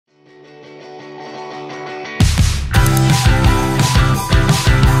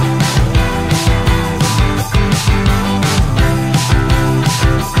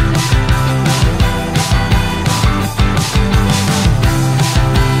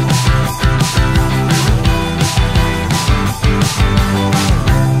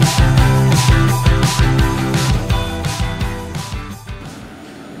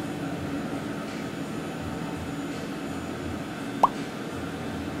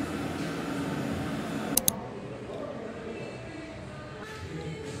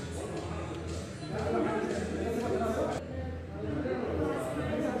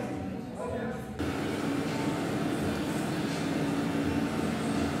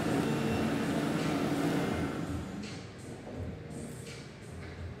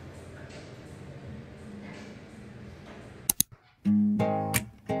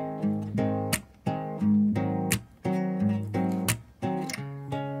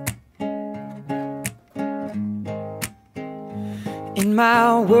in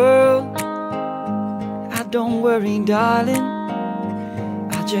my world. I don't worry, darling,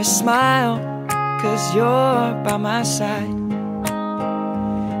 I just smile, 'cause you're by my side.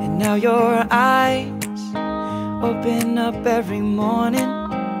 And now your eyes open up every morning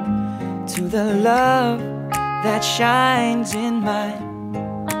to the love that shines in mine.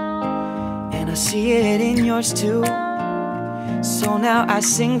 And I see it in yours too, so now I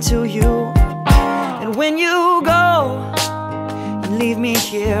sing to you. And when you go and leave me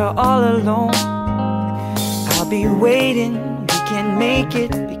here all alone, I'll be waiting, we can make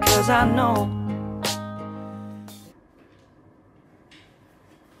it, because I know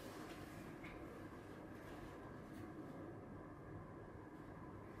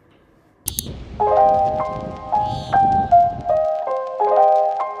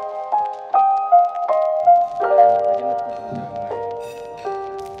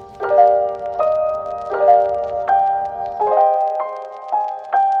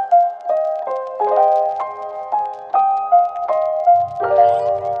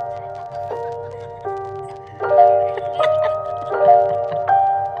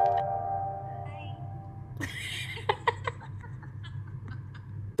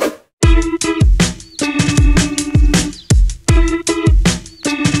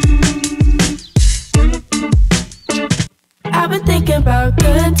about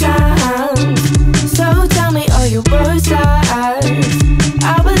good times. So tell me all your worst lies.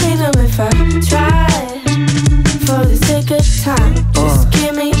 I'll believe them if I try. For the sake of time, just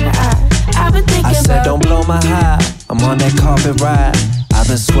give me the eye. I've been thinking about. I said don't blow my high, I'm on that carpet ride. I've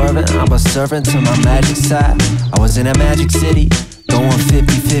been swerving, I was serving to my magic side. I was in a magic city, going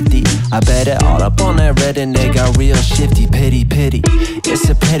 50-50. I bet it all up on that red and they got real shifty. Pity, pity, it's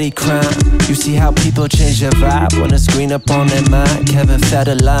a petty crime. You see how people change their vibe when it's green up on their mind. Kevin fed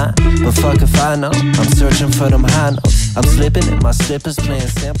a line, but fuck if I know. I'm searching for them high notes. I'm slipping in my slippers, playing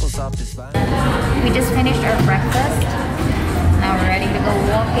samples off this vibe. We just finished our breakfast. Now we're ready to go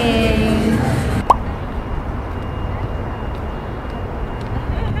walking.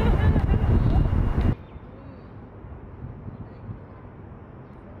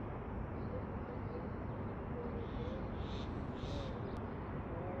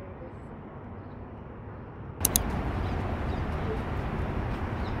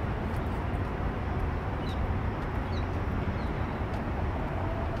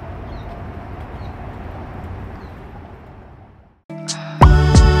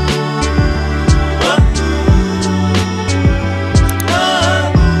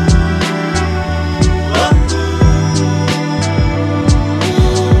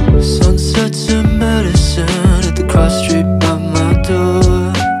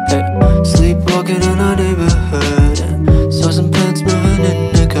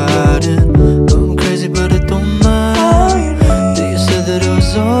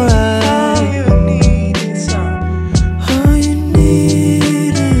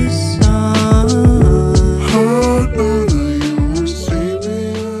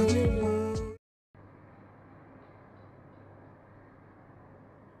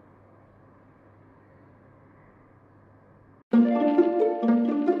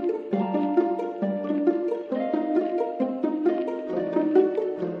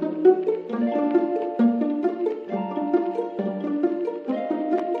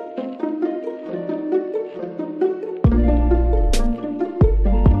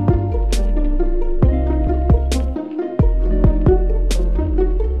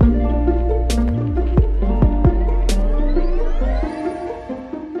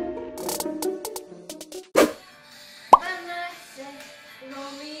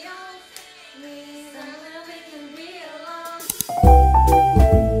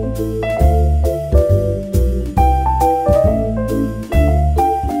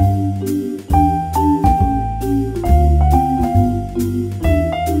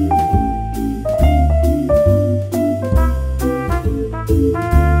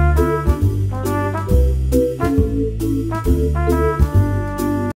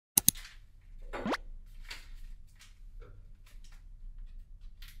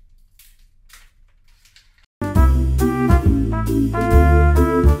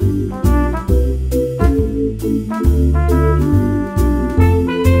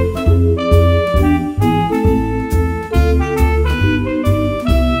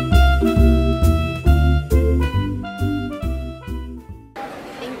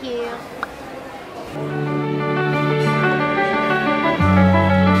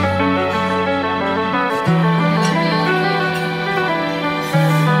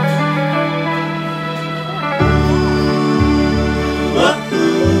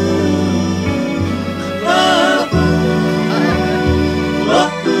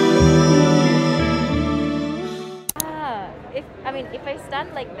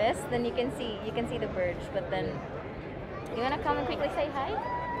 then you can see the birds. But then, you wanna come and quickly say hi?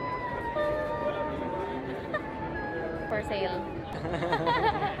 For sale.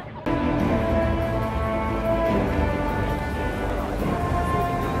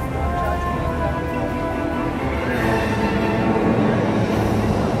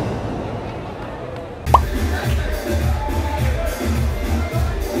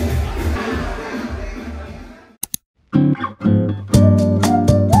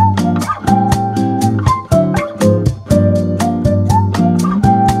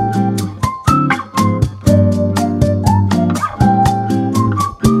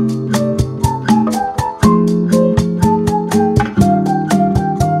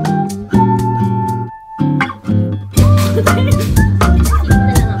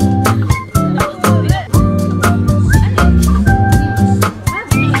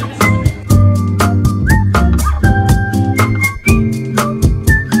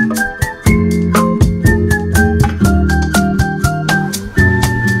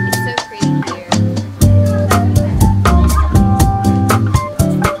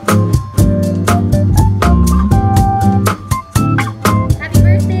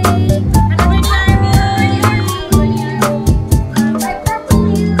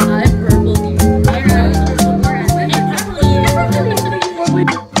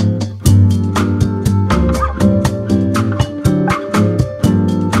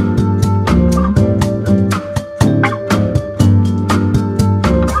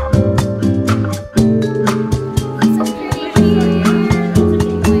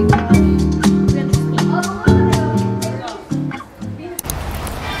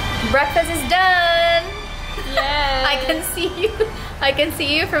 Breakfast is done! Yes. I can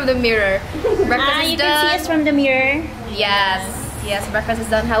see you from the mirror. Breakfast is you done. can see us from the mirror. Yes. Yes, breakfast is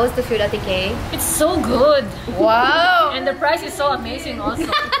done. How was the food, Ate Kay? It's so good. Wow! And the price is so amazing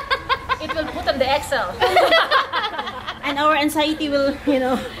also. It will put on the Excel. And our anxiety will,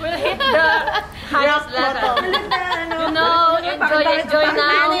 will hit the highest level. Enjoy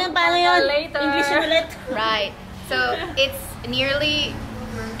now. Later. Right. So it's nearly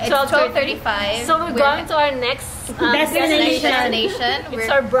 12:35. So we're going to our next destination. It's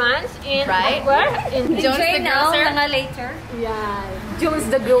our brunch in where? In Jones the Grocer. Later. Yeah. Jones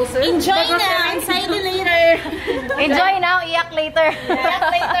the Grocer. Enjoy now. Anxiety later. Enjoy now. Iyak later.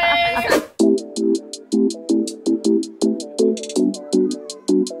 Iyak later.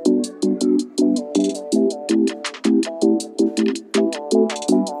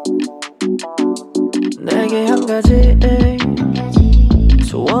 내게 한 가지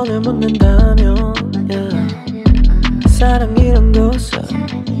소원을 묻는다면 사랑이란 것을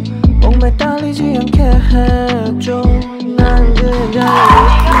목매 딸리지 않게 해줘 난 그냥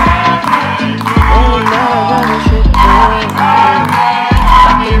오늘 날아가고 싶어